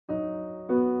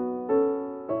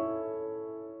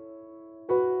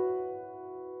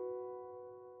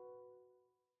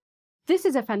This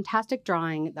is a fantastic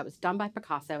drawing that was done by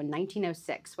Picasso in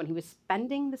 1906 when he was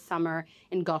spending the summer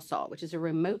in Gossol, which is a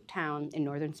remote town in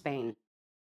northern Spain.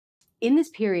 In this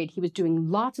period, he was doing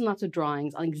lots and lots of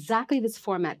drawings on exactly this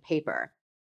format paper,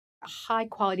 a high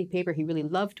quality paper he really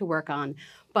loved to work on,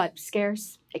 but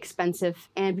scarce, expensive.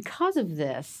 And because of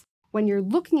this, when you're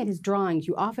looking at his drawings,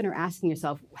 you often are asking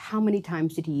yourself, how many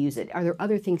times did he use it? Are there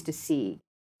other things to see?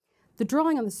 The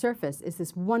drawing on the surface is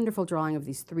this wonderful drawing of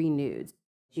these three nudes.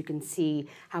 You can see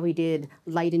how he did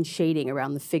light and shading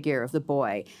around the figure of the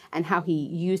boy and how he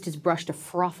used his brush to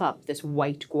froth up this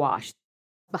white gouache.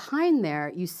 Behind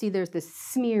there, you see there's this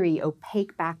smeary,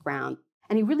 opaque background,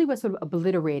 and he really was sort of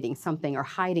obliterating something or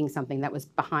hiding something that was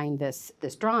behind this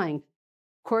drawing.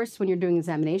 Of course, when you're doing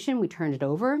examination, we turned it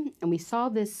over, and we saw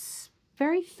this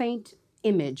very faint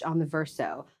image on the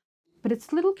verso, but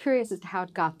it's a little curious as to how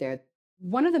it got there.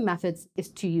 One of the methods is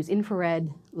to use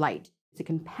infrared light. It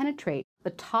can penetrate the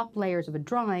top layers of a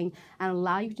drawing and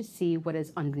allow you to see what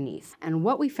is underneath. And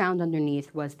what we found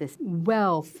underneath was this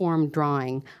well-formed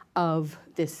drawing of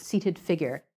this seated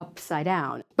figure upside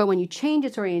down. But when you change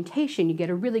its orientation, you get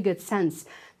a really good sense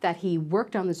that he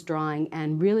worked on this drawing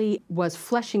and really was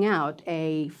fleshing out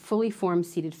a fully formed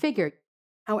seated figure.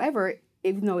 However,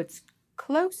 even though it's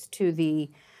close to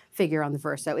the figure on the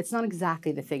verso, it's not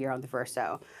exactly the figure on the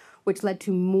verso, which led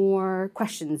to more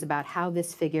questions about how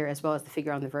this figure, as well as the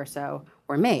figure on the verso,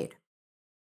 were made.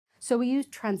 So we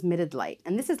used transmitted light,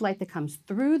 and this is light that comes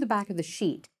through the back of the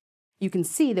sheet. You can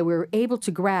see that we were able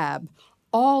to grab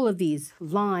all of these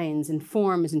lines and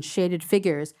forms and shaded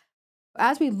figures.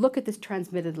 As we look at this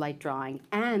transmitted light drawing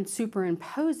and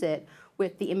superimpose it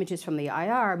with the images from the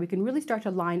IR, we can really start to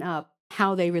line up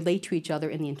how they relate to each other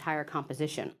in the entire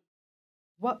composition.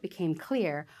 What became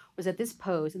clear was that this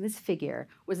pose and this figure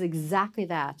was exactly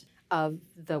that of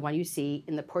the one you see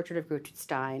in the portrait of Gertrude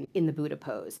Stein in the Buddha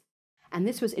pose. And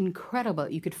this was incredible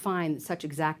that you could find such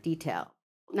exact detail.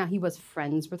 Now, he was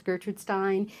friends with Gertrude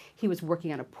Stein. He was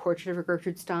working on a portrait of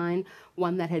Gertrude Stein,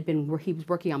 one that he was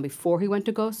working on before he went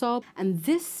to Gossol. And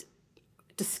this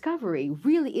discovery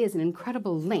really is an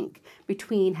incredible link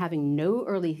between having no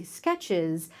early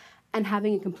sketches and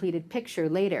having a completed picture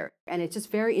later. And it's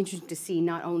just very interesting to see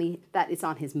not only that it's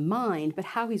on his mind, but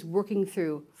how he's working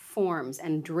through forms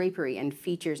and drapery and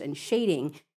features and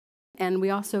shading. And we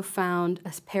also found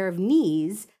a pair of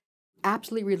knees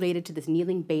absolutely related to this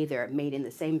kneeling bather made in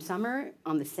the same summer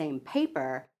on the same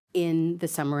paper in the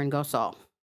summer in Gossol.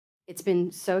 It's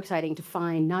been so exciting to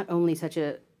find not only such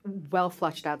a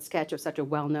well-fleshed out sketch of such a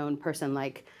well-known person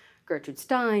like Gertrude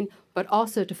Stein, but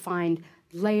also to find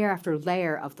layer after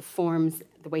layer of the forms,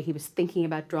 the way he was thinking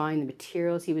about drawing, the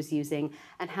materials he was using,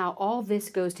 and how all this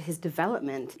goes to his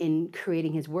development in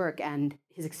creating his work and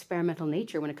his experimental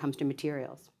nature when it comes to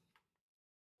materials.